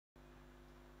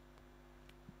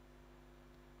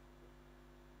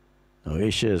Now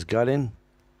Asia has got in.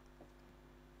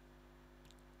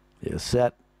 They're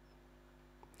set.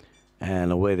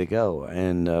 And away they go.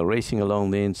 And racing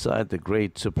along the inside, the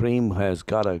Great Supreme has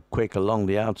got a quick along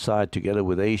the outside together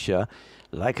with Asia.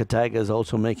 Like a Tiger is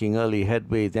also making early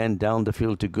headway, then down the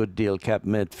field to Good Deal, Cap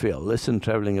Midfield. Listen,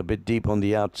 traveling a bit deep on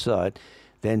the outside,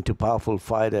 then to Powerful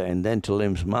Fighter, and then to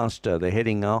Limbs Master. They're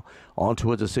heading now on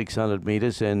towards the 600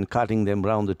 meters and cutting them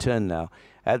round the turn now.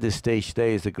 At this stage, there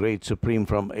is the Great Supreme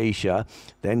from Asia.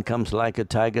 Then comes Like a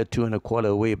Tiger, 2 1/4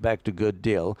 away back to Good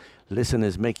Deal. Listen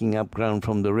is making up ground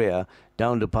from the rear.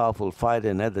 Down to Powerful Fighter,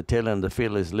 and at the tail end of the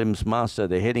field is Limbs Master.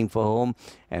 They're heading for home,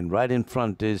 and right in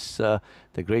front is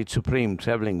the Great Supreme,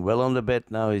 traveling well on the bit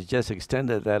now. He's just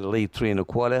extended that lead 3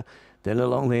 1/4. Then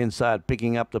along the inside,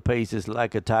 picking up the pace is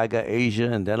Like a Tiger,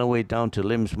 Asia, and then away down to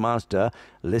Limbs Master.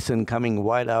 Listen coming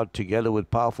wide out together with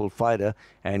Powerful Fighter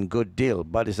and Good Deal.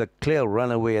 But it's a clear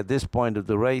runaway at this point of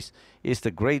the race. It's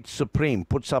the Great Supreme.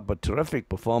 Puts up a terrific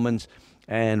performance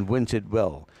and wins it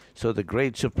well. So the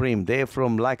Great Supreme there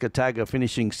from Like a Tiger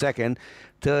finishing second.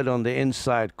 Third on the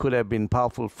inside could have been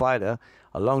Powerful Fighter.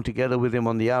 Along together with him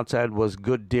on the outside was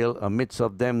Good Deal. Amidst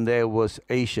of them there was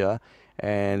Asia.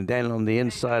 And then on the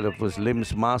inside of was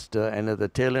Limbs Master, and at the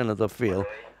tail end of the field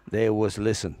there was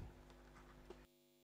Listen.